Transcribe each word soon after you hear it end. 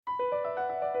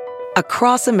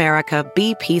Across America,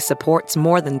 BP supports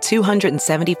more than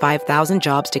 275,000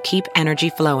 jobs to keep energy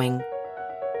flowing.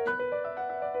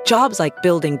 Jobs like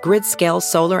building grid-scale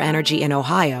solar energy in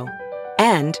Ohio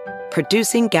and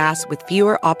producing gas with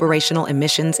fewer operational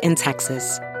emissions in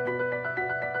Texas.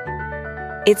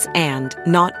 It's and,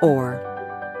 not or.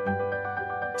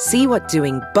 See what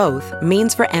doing both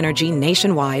means for energy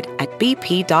nationwide at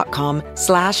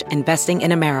bp.com/investing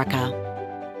in America.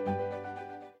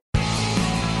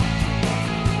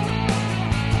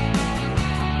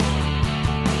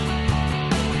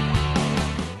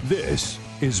 This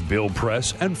is Bill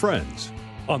Press and Friends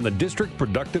on the District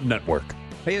Productive Network.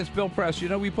 Hey, it's Bill Press. You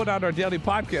know, we put out our daily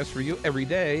podcast for you every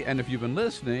day, and if you've been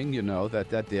listening, you know that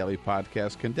daily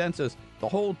podcast condenses the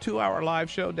whole 2-hour live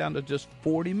show down to just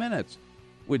 40 minutes,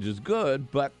 which is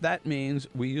good, but that means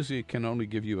we usually can only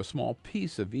give you a small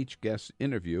piece of each guest's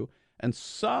interview, and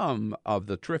some of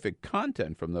the terrific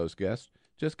content from those guests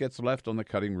just gets left on the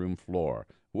cutting room floor.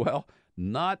 Well,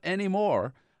 not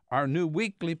anymore. Our new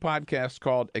weekly podcast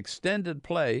called Extended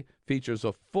Play features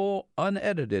a full,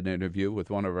 unedited interview with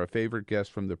one of our favorite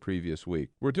guests from the previous week.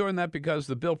 We're doing that because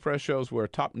the Bill Press shows where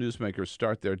top newsmakers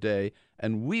start their day,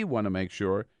 and we want to make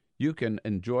sure you can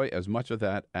enjoy as much of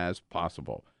that as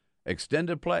possible.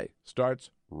 Extended Play starts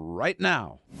right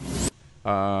now.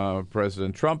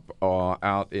 President Trump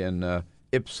out in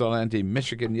Ypsilanti,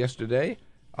 Michigan yesterday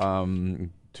with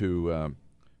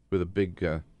a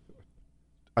big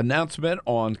announcement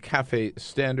on cafe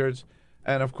standards.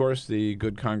 And, of course, the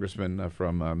good congressman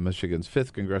from Michigan's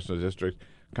 5th Congressional District,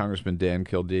 Congressman Dan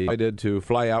Kildee, invited to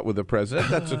fly out with the president.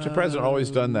 That's what the president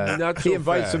always done that. He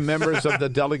invites some members of the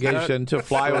delegation to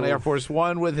fly on Air Force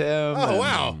One with him. Oh,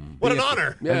 wow. What an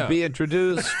honor. And be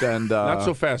introduced. And not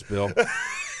so fast, Bill.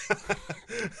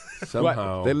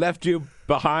 Somehow. They left you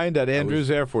behind at Andrews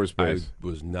Air Force Base. I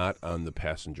was not on the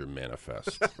passenger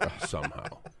manifest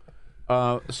somehow.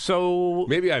 So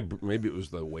maybe it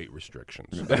was the weight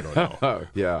restrictions. I don't know.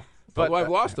 Yeah, but I've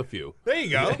lost a few. There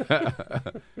you go.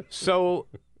 So,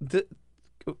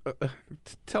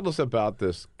 tell us about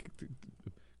this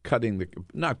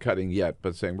not cutting yet,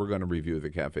 but saying we're going to review the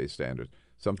cafe standards.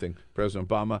 Something President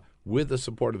Obama, with the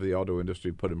support of the auto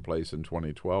industry, put in place in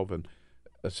 2012, and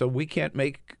so we can't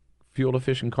make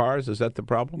fuel-efficient cars. Is that the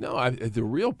problem? No, the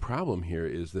real problem here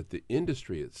is that the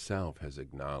industry itself has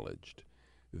acknowledged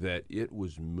that it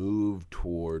was moved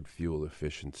toward fuel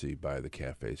efficiency by the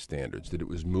CAFE standards, that it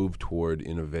was moved toward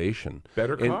innovation.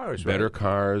 Better cars, Better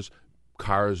right?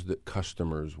 cars that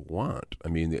customers want. I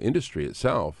mean, the industry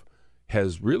itself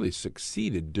has really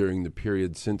succeeded during the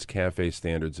period since CAFE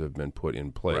standards have been put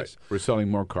in place. Right. We're selling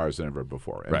more cars than ever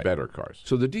before, and better cars.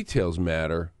 So the details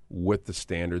matter. What the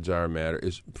standards are matter.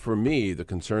 Is, for me, the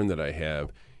concern that I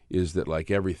have is that, like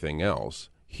everything else,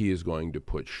 he is going to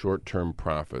put short-term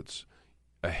profits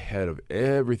ahead of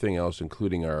everything else,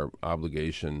 including our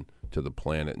obligation to the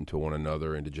planet and to one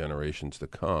another and to generations to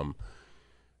come.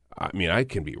 I mean, I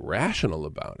can be rational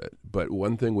about it, but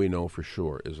one thing we know for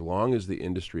sure, as long as the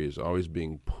industry is always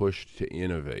being pushed to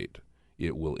innovate,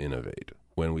 it will innovate.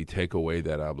 When we take away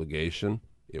that obligation,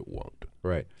 it won't.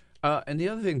 Right. And the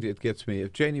other thing that gets me,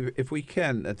 if we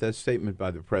can, at that statement by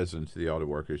the president to the auto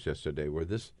workers yesterday, where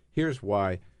here's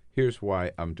why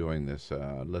I'm doing this.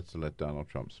 Let's let Donald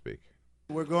Trump speak.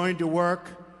 We're going to work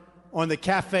on the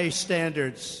CAFE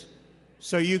standards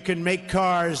so you can make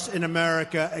cars in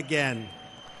America again.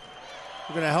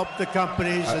 We're going to help the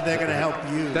companies, and they're going to help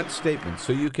you. That statement,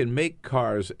 so you can make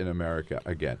cars in America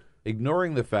again,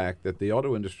 ignoring the fact that the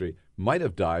auto industry might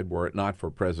have died were it not for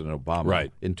President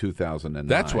Obama in 2009.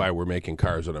 That's why we're making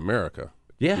cars in America.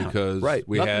 Yeah, because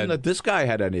nothing that this guy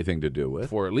had anything to do with.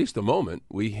 For at least a moment,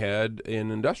 we had an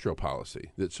industrial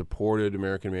policy that supported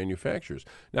American manufacturers.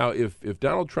 Now, if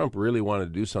Donald Trump really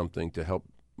wanted to do something to help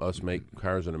us make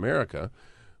cars in America,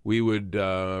 we would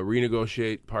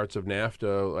renegotiate parts of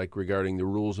NAFTA, like regarding the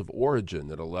rules of origin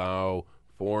that allow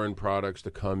foreign products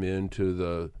to come into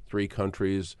the 3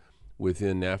 countries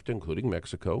within NAFTA, including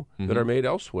Mexico, that are made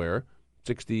elsewhere.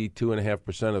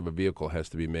 62.5% of a vehicle has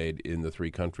to be made in the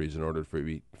 3 countries in order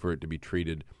for it to be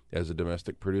treated as a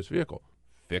domestic produced vehicle.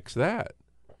 Fix that.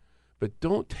 But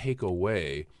don't take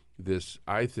away this,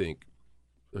 I think,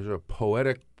 there's a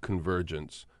poetic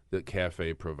convergence that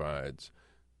CAFE provides.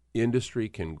 Industry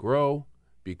can grow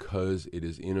because it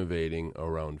is innovating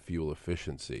around fuel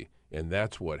efficiency, and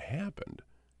that's what happened.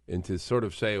 And to sort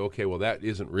of say, okay, well, that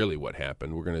isn't really what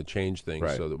happened. We're going to change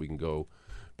things so that we can go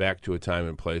back to a time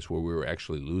and place where we were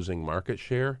actually losing market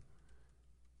share.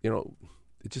 You know,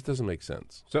 It just doesn't make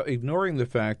sense. So ignoring the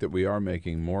fact that we are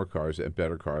making more cars and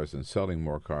better cars and selling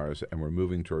more cars and we're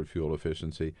moving toward fuel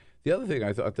efficiency, the other thing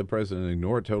I thought the president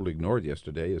totally ignored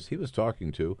yesterday is he was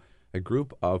talking to a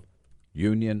group of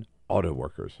union auto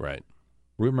workers. Right.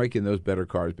 We're making those better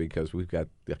cars because we've got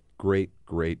a great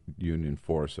union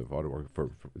force of auto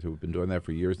workers who've been doing that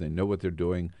for years. They know what they're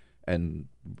doing, and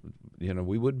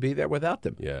we wouldn't be there without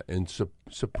them. Yeah, and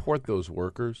support those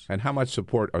workers. And how much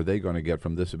support are they going to get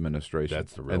from this administration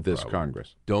That's the real and this problem.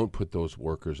 Congress? Don't put those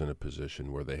workers in a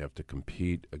position where they have to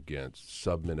compete against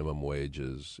sub-minimum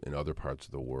wages in other parts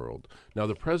of the world. Now,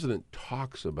 the president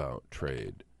talks about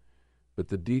trade, but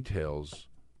the details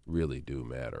really do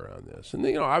matter on this. And,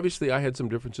 obviously I had some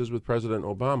differences with President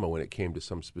Obama when it came to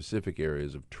some specific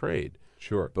areas of trade.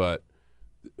 Sure. But,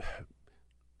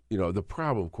 the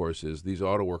problem, of course, is these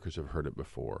auto workers have heard it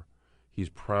before. He's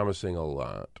promising a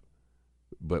lot,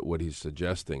 but what he's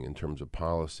suggesting in terms of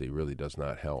policy really does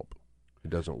not help.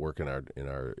 It doesn't work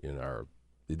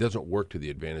it doesn't work to the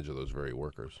advantage of those very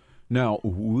workers. Now,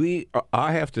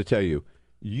 I have to tell you,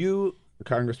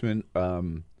 Congressman,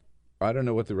 I don't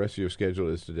know what the rest of your schedule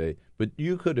is today, but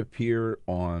you could appear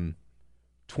on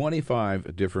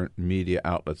 25 different media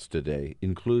outlets today,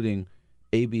 including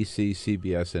ABC,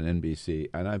 CBS, and NBC,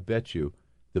 and I bet you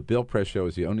the Bill Press Show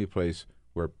is the only place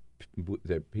where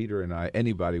that Peter and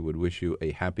anybody would wish you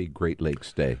a happy Great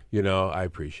Lakes Day. I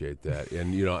appreciate that.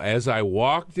 And, as I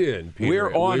walked in, Peter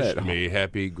wished me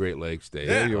happy Great Lakes Day.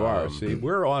 There you are. See,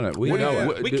 we're on it. We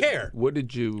know it. We care. What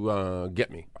did you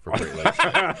get me for Great Lakes?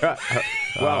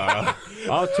 Well,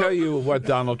 I'll tell you what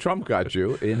Donald Trump got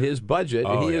you. In his budget,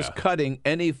 he is cutting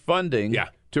any funding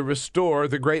to restore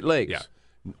the Great Lakes. Yeah.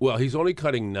 Well, he's only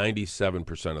cutting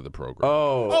 97% of the program.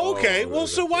 Oh, okay. Well,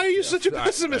 so why are you such a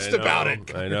pessimist about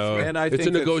it? I know. And I it's think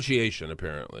a negotiation,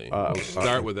 apparently. We'll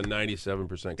start with a 97%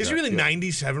 cut. Is it really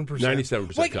 97%?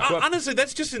 97% Like, cut. honestly,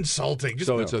 that's just insulting.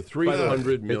 So it's a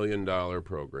 $300 million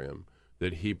program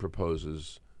that he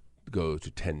proposes go to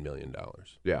 $10 million.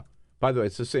 Yeah. By the way,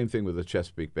 it's the same thing with the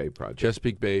Chesapeake Bay project.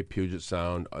 Chesapeake Bay, Puget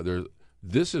Sound.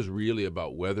 This is really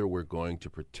about whether we're going to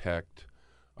protect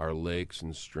our lakes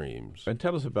and streams. And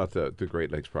tell us about the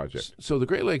Great Lakes project. So the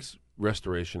Great Lakes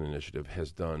Restoration Initiative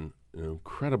has done an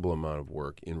incredible amount of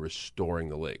work in restoring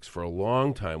the lakes. For a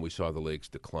long time, we saw the lakes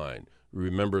decline.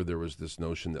 Remember, there was this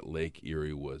notion that Lake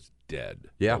Erie was dead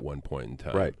at one point in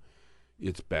time. Right.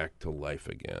 It's back to life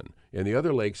again. And the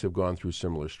other lakes have gone through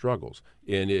similar struggles.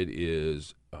 And it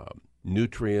is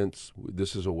nutrients.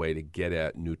 This is a way to get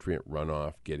at nutrient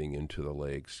runoff, getting into the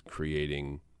lakes,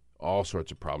 creating all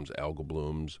sorts of problems, algal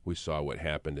blooms. We saw what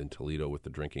happened in Toledo with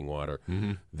the drinking water.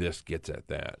 Mm-hmm. This gets at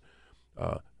that.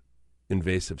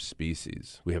 Invasive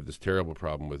species. We have this terrible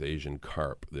problem with Asian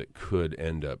carp that could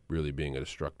end up really being a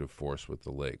destructive force with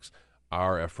the lakes.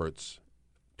 Our efforts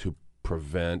to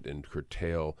prevent and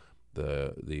curtail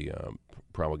the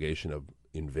promulgation of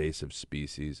invasive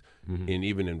species and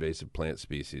even invasive plant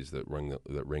species that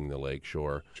ring the lake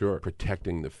shore,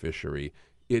 protecting the fishery.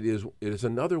 It is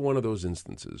another one of those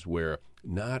instances where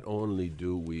not only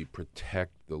do we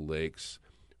protect the lakes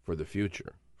for the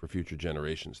future, for future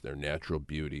generations, their natural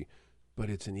beauty, but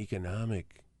it's an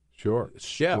economic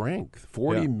strength.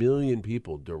 40 million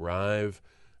people derive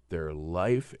their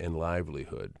life and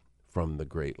livelihood from the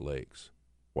Great Lakes.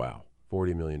 Wow.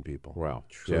 40 million people. Wow.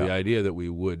 So the idea that we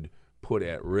would put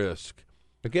at risk.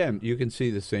 Again, you can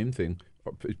see the same thing,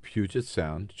 Puget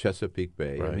Sound, Chesapeake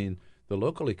Bay. Right. I mean, the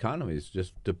local economies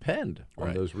just depend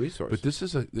on those resources. But this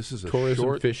is a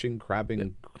tourism, fishing,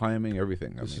 crabbing, climbing,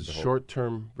 everything. This is short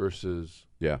term versus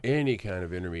any kind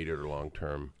of intermediate or long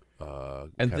term.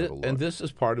 And this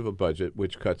is part of a budget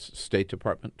which cuts State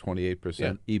Department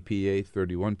 28%, EPA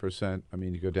 31%. I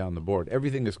mean, you go down the board.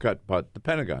 Everything is cut but the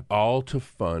Pentagon. All to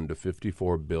fund a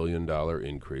 $54 billion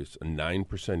increase, a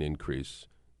 9% increase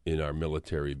in our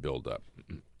military buildup.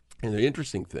 And the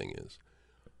interesting thing is,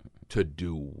 to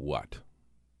do what?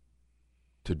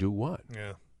 To do what?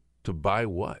 Yeah. To buy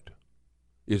what?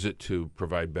 Is it to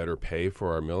provide better pay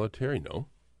for our military? No.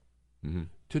 Mm-hmm.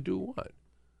 To do what?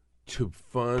 To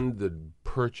fund the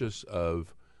purchase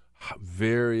of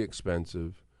very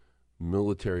expensive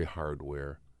military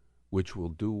hardware, which will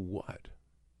do what?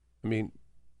 I mean,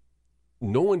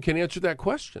 no one can answer that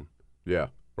question. Yeah,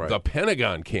 right. The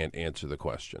Pentagon can't answer the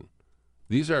question.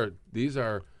 These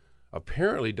are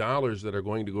apparently dollars that are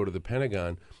going to go to the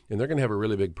Pentagon, and they're going to have a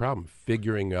really big problem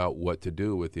figuring out what to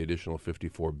do with the additional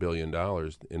 $54 billion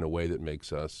in a way that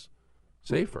makes us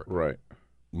safer. Right.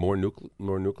 More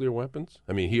nuclear weapons?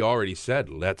 I mean, he already said,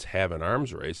 let's have an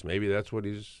arms race. Maybe that's what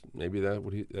he's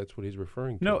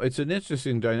referring to. No, it's an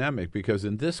interesting dynamic because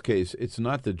in this case, it's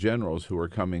not the generals who are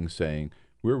coming saying,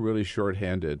 we're really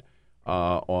shorthanded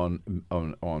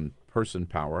on person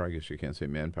power. I guess you can't say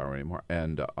manpower anymore,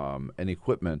 and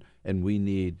equipment, and we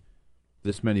need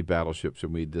this many battleships,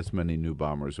 and we need this many new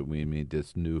bombers, and we need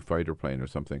this new fighter plane or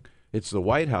something. It's the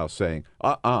White House saying,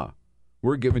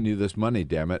 we're giving you this money,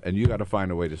 damn it, and you got to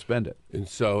find a way to spend it. And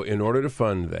so in order to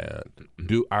fund that,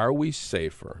 are we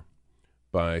safer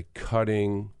by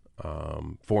cutting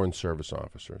foreign service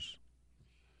officers?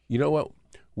 You know what?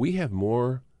 We have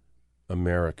more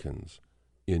Americans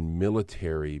in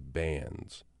military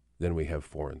bands than we have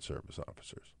foreign service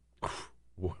officers.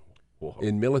 Whoa.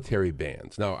 In military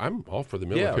bands. Now, I'm all for the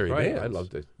military bands. I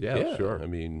love it. Yeah, sure. I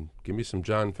mean, give me some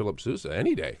John Philip Sousa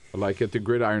any day. Like at the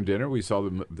Gridiron Dinner, we saw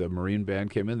the Marine Band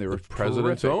came in. They were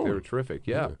President's terrific. own. They were terrific.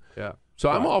 Yeah.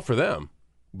 So I'm all for them.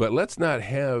 But let's not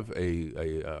have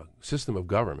a system of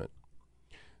government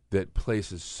that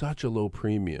places such a low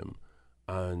premium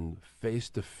on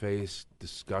face-to-face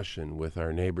discussion with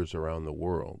our neighbors around the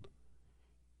world.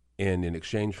 And in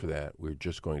exchange for that, we're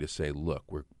just going to say, look,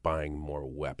 we're buying more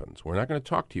weapons. We're not going to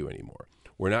talk to you anymore.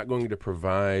 We're not going to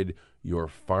provide your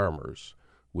farmers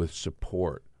with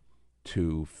support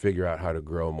to figure out how to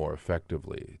grow more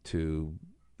effectively, to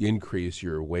increase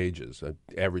your wages. An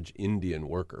average Indian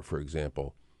worker, for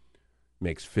example,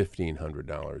 makes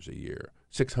 $1,500 a year.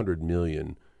 600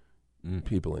 million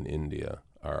people in India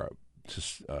are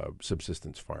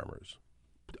subsistence farmers.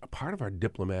 A part of our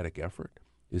diplomatic effort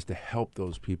is to help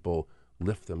those people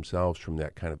lift themselves from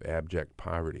that kind of abject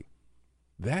poverty.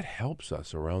 That helps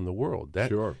us around the world.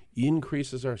 That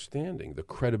increases our standing, the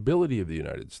credibility of the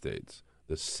United States,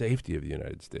 the safety of the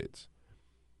United States.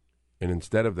 And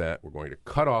instead of that, we're going to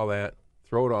cut all that,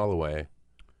 throw it all away,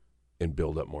 and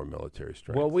build up more military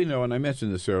strength. Well, we know, and I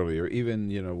mentioned this earlier, even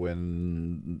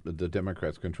when the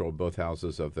Democrats controlled both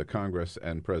houses of the Congress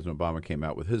and President Obama came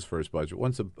out with his first budget,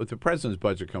 once the president's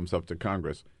budget comes up to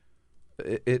Congress,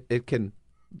 it can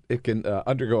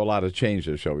undergo a lot of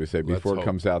changes, shall we say, before it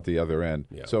comes out the other end.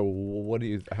 Yeah. So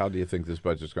how do you think this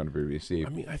budget is going to be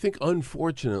received? I mean, I think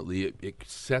unfortunately it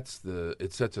sets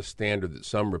a standard that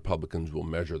some Republicans will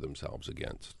measure themselves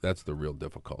against. That's the real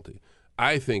difficulty.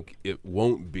 I think it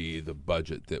won't be the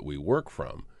budget that we work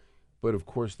from, but of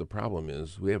course the problem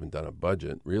is we haven't done a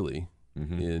budget really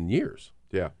in years.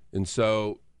 Yeah, and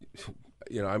so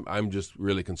I'm just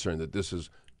really concerned that this is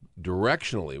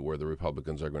directionally where the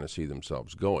Republicans are going to see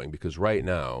themselves going, because right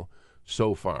now,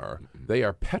 so far, they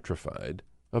are petrified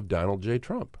of Donald J.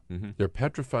 Trump. They're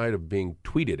petrified of being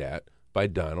tweeted at by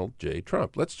Donald J.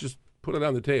 Trump. Let's just put it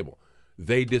on the table.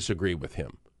 They disagree with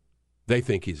him. They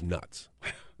think he's nuts.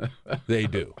 They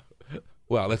do.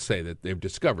 Well, let's say that they've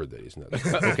discovered that he's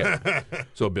nuts. Okay.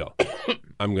 So, Bill,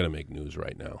 I'm going to make news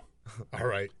right now. All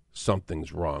right.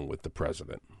 Something's wrong with the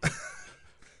president.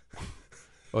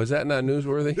 Oh, is that not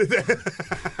newsworthy?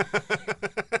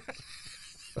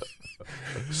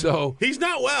 So he's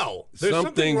not well. There's something's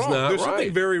something wrong. Not There's right.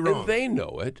 something very wrong. And they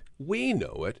know it. We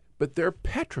know it. But they're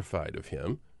petrified of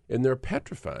him, and they're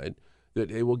petrified that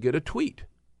they will get a tweet,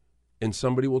 and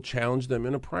somebody will challenge them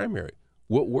in a primary.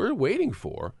 What we're waiting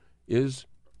for is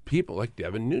people like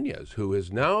Devin Nunes, who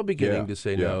is now beginning to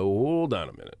say, no, hold on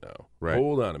a minute now. Right.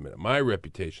 Hold on a minute. My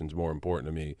reputation's more important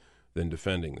to me than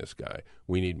defending this guy.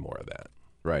 We need more of that.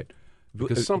 Right.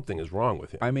 Because something is wrong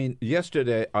with him. I mean,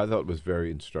 yesterday, I thought it was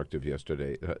very instructive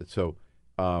yesterday.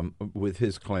 With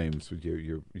his claims,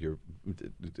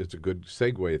 it's a good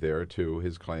segue there to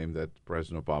his claim that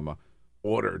President Obama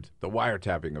ordered the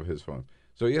wiretapping of his phone.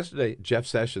 So yesterday, Jeff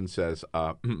Sessions says,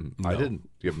 I didn't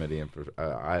give him any info.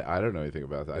 I don't know anything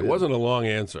about that. It wasn't a long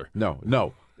answer.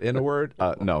 No. In a word,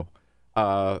 no.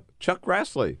 Chuck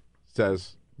Grassley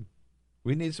says,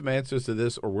 we need some answers to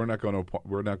this, or we're not going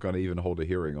to even hold a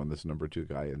hearing on this number 2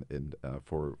 guy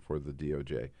for the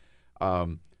DOJ.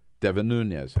 Devin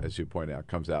Nunes, as you point out,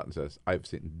 comes out and says, I've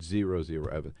seen zero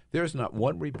evidence. There's not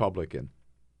one Republican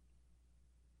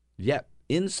yet,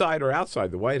 inside or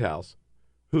outside the White House,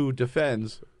 who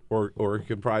defends or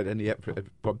can provide any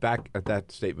back at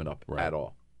that statement up at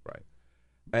all. Right.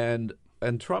 And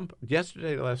Trump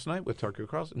last night with Tucker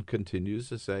Carlson continues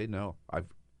to say, no,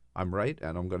 I'm right,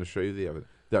 and I'm going to show you the evidence.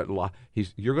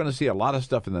 You're going to see a lot of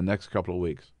stuff in the next couple of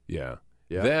weeks. Yeah.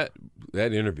 That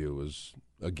interview was,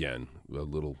 again, a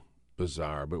little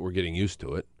bizarre, but we're getting used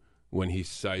to it. When he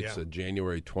cites a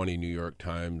January 20 New York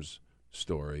Times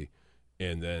story,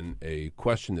 and then a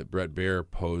question that Brett Baer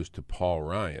posed to Paul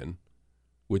Ryan,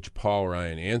 which Paul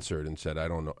Ryan answered and said, I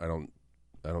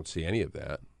don't see any of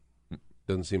that.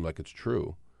 Doesn't seem like it's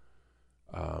true.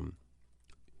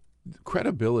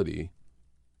 Credibility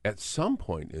at some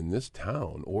point in this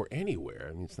town or anywhere,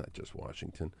 I mean, it's not just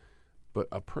Washington, but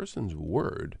a person's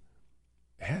word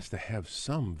has to have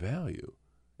some value.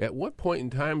 At what point in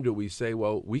time do we say,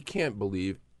 well, we can't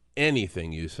believe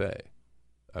anything you say?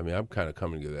 I mean, I'm kind of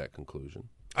coming to that conclusion.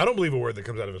 I don't believe a word that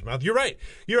comes out of his mouth. You're right.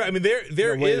 You're right. I mean, there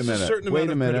is a certain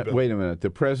amount of credibility. Wait a minute. The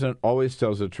president always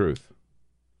tells the truth,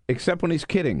 except when he's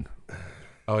kidding.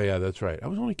 Oh, yeah, that's right. I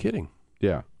was only kidding.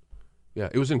 Yeah. Yeah,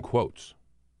 it was in quotes.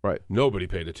 Right. Nobody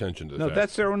paid attention to the fact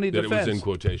that's their only that defense. it was in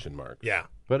quotation marks. Yeah.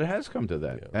 But it has come to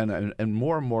that. Yeah. And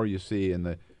more you see in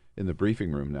the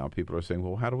briefing room now, people are saying,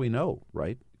 well, how do we know,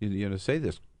 right? You say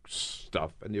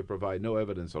stuff and you provide no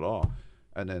evidence at all.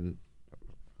 And then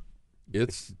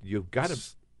you've got to...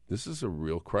 This is a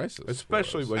real crisis.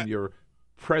 Especially when you're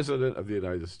president of the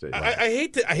United States. I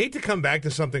hate to come back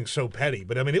to something so petty,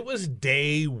 but I mean, it was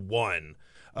day one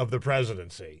of the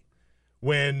presidency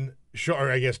when,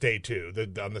 or I guess day two,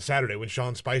 on the Saturday, when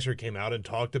Sean Spicer came out and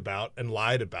talked about and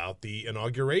lied about the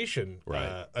inauguration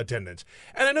attendance.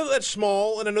 And I know that's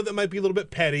small, and I know that might be a little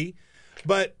bit petty,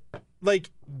 but like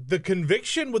the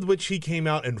conviction with which he came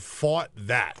out and fought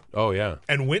that. Oh, yeah.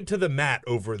 And went to the mat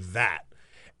over that.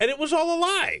 And it was all a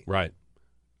lie. Right.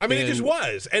 I mean, it just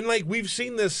was. And, like, we've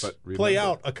seen this play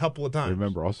out a couple of times.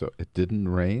 Remember also, it didn't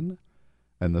rain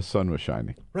and the sun was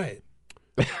shining. Right.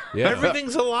 Yeah.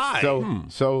 Everything's a lie.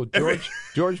 So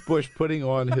George Bush putting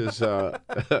on his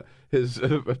his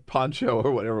poncho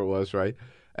or whatever it was, right?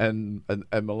 And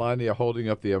Melania holding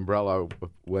up the umbrella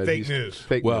when fake news.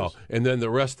 Well, and then the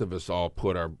rest of us all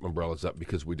put our umbrellas up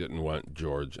because we didn't want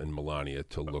George and Melania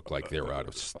to look like they were out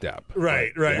of step.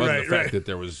 Right. The fact that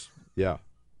there was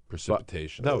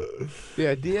precipitation. But, no, the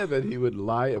idea that he would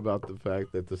lie about the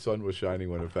fact that the sun was shining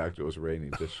when in fact it was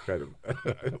raining, just kind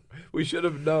of, we should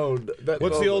have known.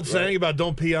 What's the old saying about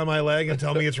don't pee on my leg and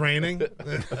tell me it's raining?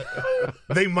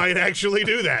 They might actually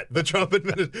do that. The Trump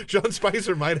administration, Sean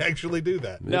Spicer might actually do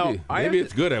that. Maybe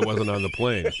it's good I wasn't on the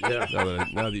plane.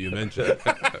 Now that you mention it.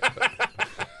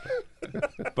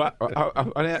 But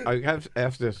I have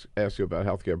asked you about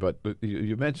healthcare, but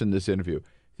you mentioned this interview.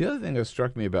 The other thing that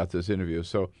struck me about this interview,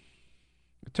 so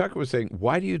Tucker was saying,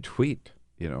 why do you tweet?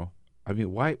 I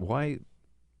mean, why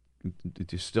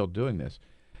did you still doing this?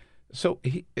 So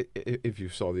if you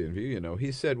saw the interview,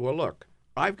 he said, well, look,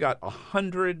 I've got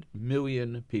 100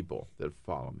 million people that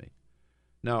follow me.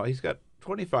 Now, he's got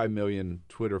 25 million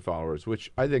Twitter followers,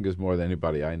 which I think is more than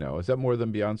anybody I know. Is that more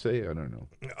than Beyonce? I don't know.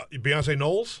 Beyonce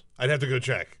Knowles? I'd have to go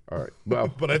check. All right. Well,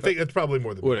 but I think that's probably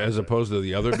more than Beyonce. As opposed to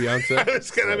the other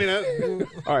Beyonce?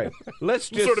 All right.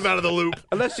 Let's just sort of out of the loop.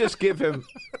 Let's just give him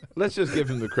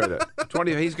the credit.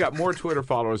 20. He's got more Twitter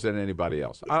followers than anybody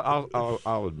else.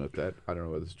 I'll admit that. I don't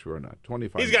know whether it's true or not.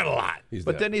 25. He's got a lot.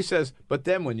 But then he says,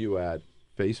 when you add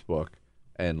Facebook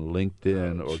and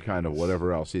LinkedIn or kind of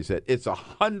whatever else, he said, it's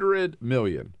 100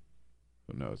 million.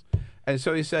 Who knows? And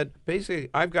so he said, basically,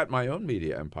 I've got my own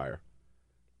media empire.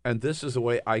 And this is the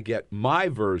way I get my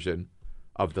version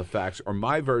of the facts or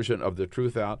my version of the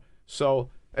truth out. So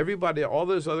everybody, all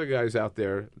those other guys out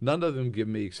there, none of them give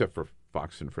me, except for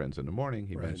Fox and Friends in the Morning,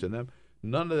 he mentioned them,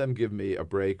 none of them give me a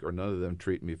break or none of them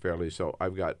treat me fairly. So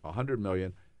I've got 100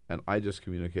 million, and I just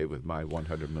communicate with my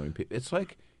 100 million people. It's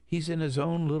like he's in his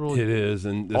own little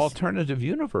alternative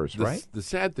universe, right? The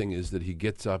sad thing is that he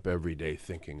gets up every day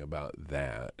thinking about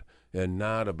that and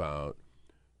not about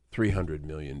 300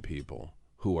 million people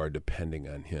who are depending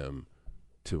on him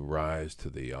to rise to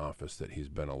the office that he's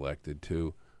been elected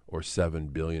to, or 7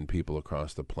 billion people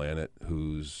across the planet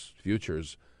whose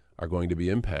futures are going to be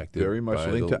impacted very much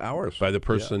linked to ours by the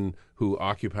person who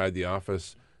occupied the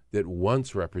office that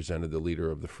once represented the leader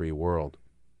of the free world.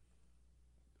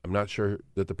 I'm not sure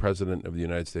that the President of the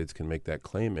United States can make that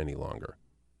claim any longer.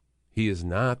 He is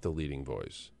not the leading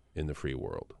voice in the free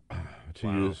world.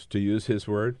 To use his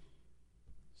word,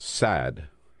 sad.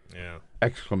 Yeah.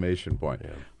 Exclamation point.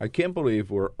 Yeah. I can't believe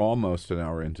we're almost an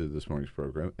hour into this morning's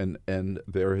program, and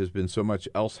there has been so much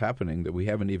else happening that we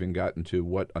haven't even gotten to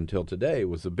what, until today,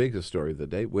 was the biggest story of the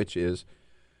day, which is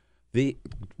the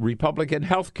Republican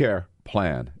health care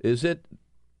plan. Is it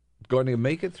going to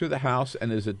make it through the House,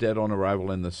 and is it dead on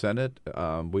arrival in the Senate?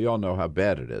 We all know how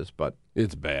bad it is, but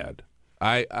it's bad.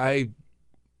 I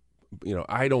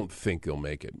don't think they'll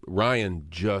make it. Ryan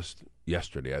just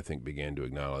yesterday, I think, began to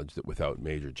acknowledge that without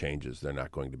major changes, they're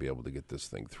not going to be able to get this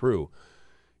thing through.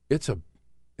 It's a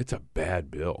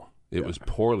bad bill. It was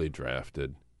poorly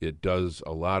drafted. It does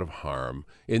a lot of harm.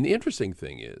 And the interesting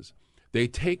thing is, they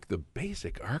take the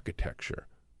basic architecture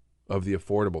of the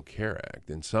Affordable Care Act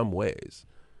in some ways.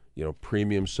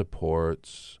 Premium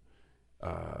supports,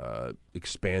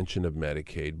 expansion of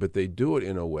Medicaid, but they do it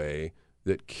in a way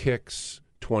that kicks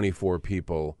 24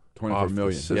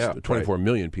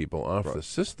 million people off the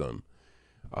system.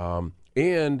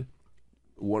 And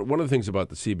one of the things about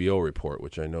the CBO report,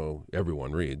 which I know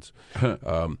everyone reads,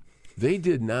 they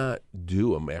did not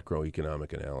do a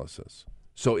macroeconomic analysis.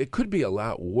 So it could be a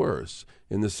lot worse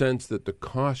in the sense that the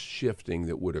cost shifting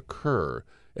that would occur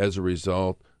as a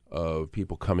result of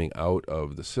people coming out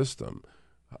of the system,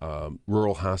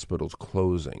 rural hospitals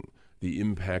closing, the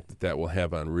impact that will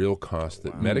have on real costs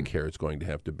that Medicare is going to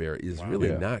have to bear is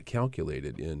really not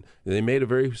calculated in. They made it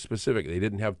very specific. They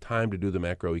didn't have time to do the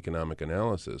macroeconomic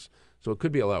analysis, so it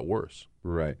could be a lot worse.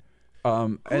 Right.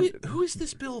 Who is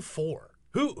this bill for?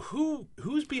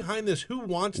 Who's behind this? Who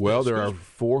wants this? Well, there are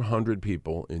 400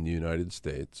 people in the United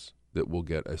States that will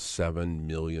get a $7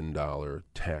 million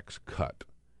tax cut.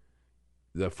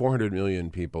 The 400 million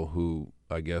people who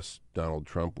I guess Donald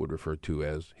Trump would refer to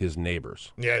as his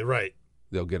neighbors. Yeah, right.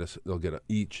 They'll get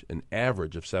each an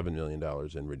average of $7 million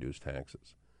in reduced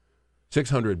taxes,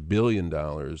 $600 billion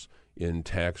in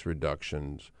tax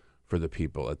reductions for the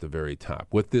people at the very top.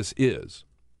 What this is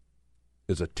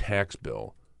a tax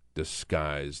bill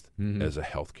disguised as a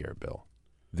health care bill.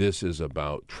 This is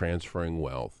about transferring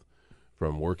wealth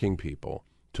from working people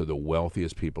to the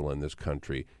wealthiest people in this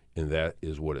country, and that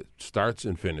is what it starts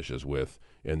and finishes with,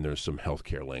 and there's some health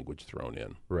care language thrown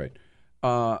in. Right.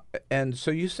 And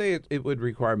so you say it would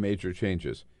require major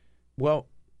changes. Well,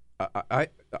 I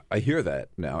hear that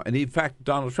now. And in fact,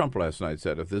 Donald Trump last night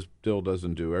said, if this bill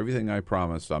doesn't do everything I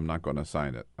promised, I'm not going to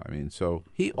sign it. I mean, so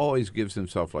he always gives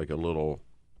himself like a little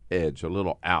edge, a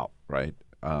little out, right?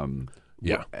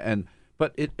 Yeah.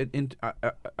 But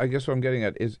I guess what I'm getting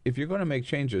at is if you're going to make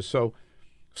changes, so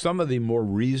some of the more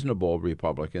reasonable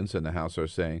Republicans in the House are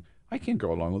saying, I can't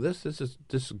go along with this.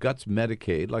 This guts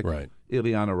Medicaid, like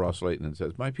Ileana Ross-Layton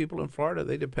says. My people in Florida,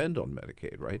 they depend on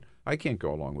Medicaid, right? I can't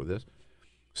go along with this.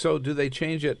 So do they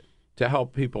change it to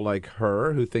help people like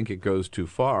her who think it goes too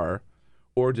far,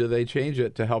 or do they change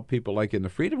it to help people like in the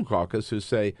Freedom Caucus who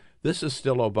say this is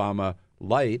still Obamacare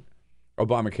light?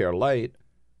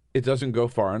 It doesn't go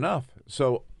far enough.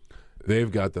 So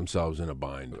they've got themselves in a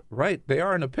bind. Right. They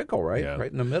are in a pickle, right? Yeah.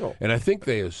 Right in the middle. And I think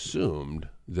they assumed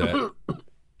that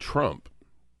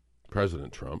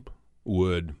President Trump,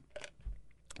 would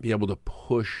be able to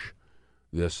push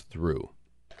this through.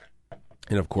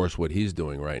 And, of course, what he's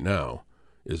doing right now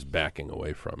is backing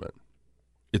away from it.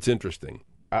 It's interesting.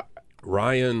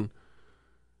 Ryan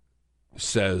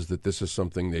says that this is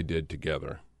something they did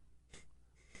together.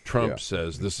 Trump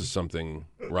says this is something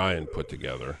Ryan put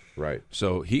together. Right.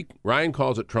 So Ryan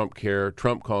calls it Trumpcare.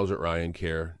 Trump calls it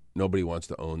Ryancare. Nobody wants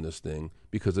to own this thing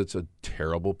because it's a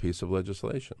terrible piece of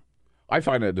legislation. I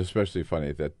find it especially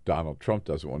funny that Donald Trump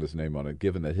doesn't want his name on it,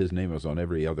 given that his name is on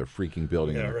every other freaking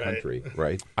building in the country,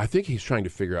 right? I think he's trying to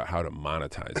figure out how to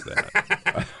monetize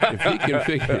that. If he can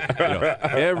figure,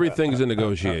 everything's a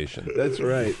negotiation. That's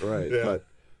right. Yeah.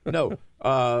 But no,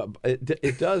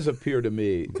 it does appear to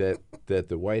me that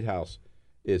the White House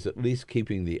is at least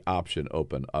keeping the option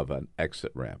open of an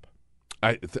exit ramp.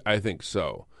 I think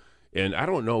so. And I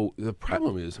don't know. The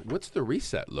problem is, what's the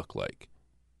reset look like?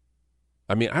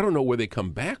 I mean, I don't know where they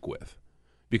come back with.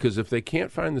 Because if they can't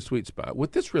find the sweet spot,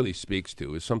 what this really speaks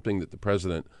to is something that the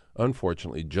president,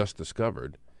 unfortunately, just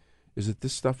discovered, is that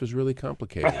this stuff is really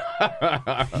complicated.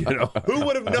 Who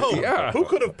would have known? Yeah. Who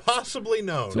could have possibly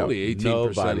known? It's only 18%.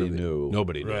 Nobody knew.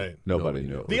 Nobody knew. Right. Nobody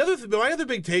knew. My other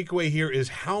big takeaway here is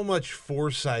how much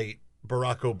foresight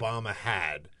Barack Obama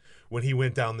had when he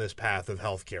went down this path of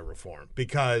health care reform.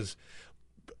 Because,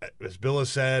 as Bill has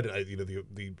said, the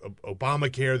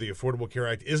Obamacare, the Affordable Care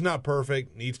Act, is not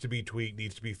perfect, needs to be tweaked,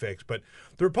 needs to be fixed. But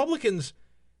the Republicans,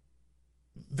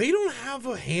 they don't have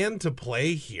a hand to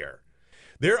play here.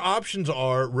 Their options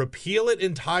are repeal it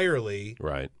entirely.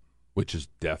 Right. Which is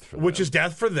death for them. Which is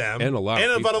death for them. And a lot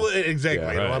of people. Exactly.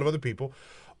 Yeah, and a lot of other people.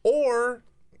 Or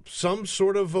some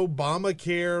sort of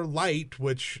Obamacare light,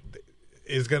 which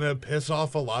is going to piss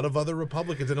off a lot of other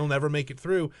Republicans and it'll never make it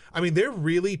through. I mean, they're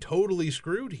really totally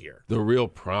screwed here. The real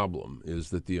problem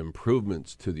is that the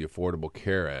improvements to the Affordable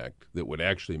Care Act that would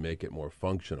actually make it more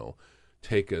functional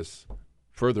take us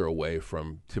further away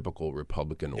from typical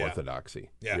Republican orthodoxy.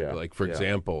 Yeah. Like, for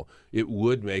example, it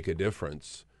would make a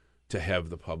difference to have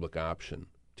the public option,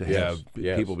 to have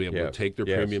people be able to take their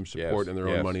premium support and their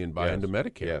own money and buy into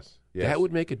Medicare. That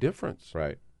would make a difference.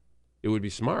 Right. It would be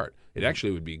smart. It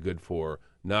actually would be good for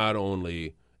not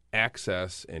only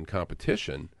access and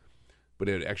competition, but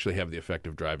it would actually have the effect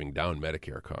of driving down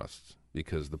Medicare costs.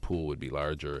 because the pool would be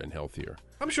larger and healthier.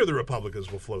 I'm sure the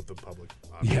Republicans will float the public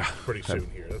pretty soon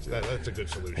here. That's a good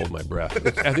solution. Hold my breath.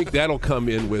 I think that'll come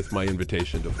in with my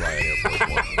invitation to fly at Air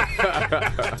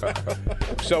Force One.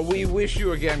 So we wish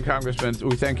you again, Congressman.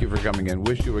 We thank you for coming in.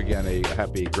 Wish you again a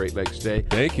happy Great Lakes Day.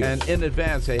 Thank you. And in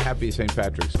advance, a happy St.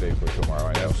 Patrick's Day for tomorrow.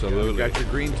 I know. Absolutely. You've got your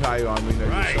green tie on. We know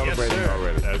Right, you're yes, celebrating sir.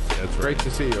 already. That's Great right.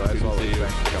 to see you. Good As to always, see you.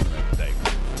 thanks for coming in. Thanks.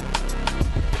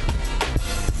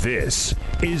 This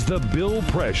is the Bill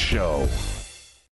Press Show.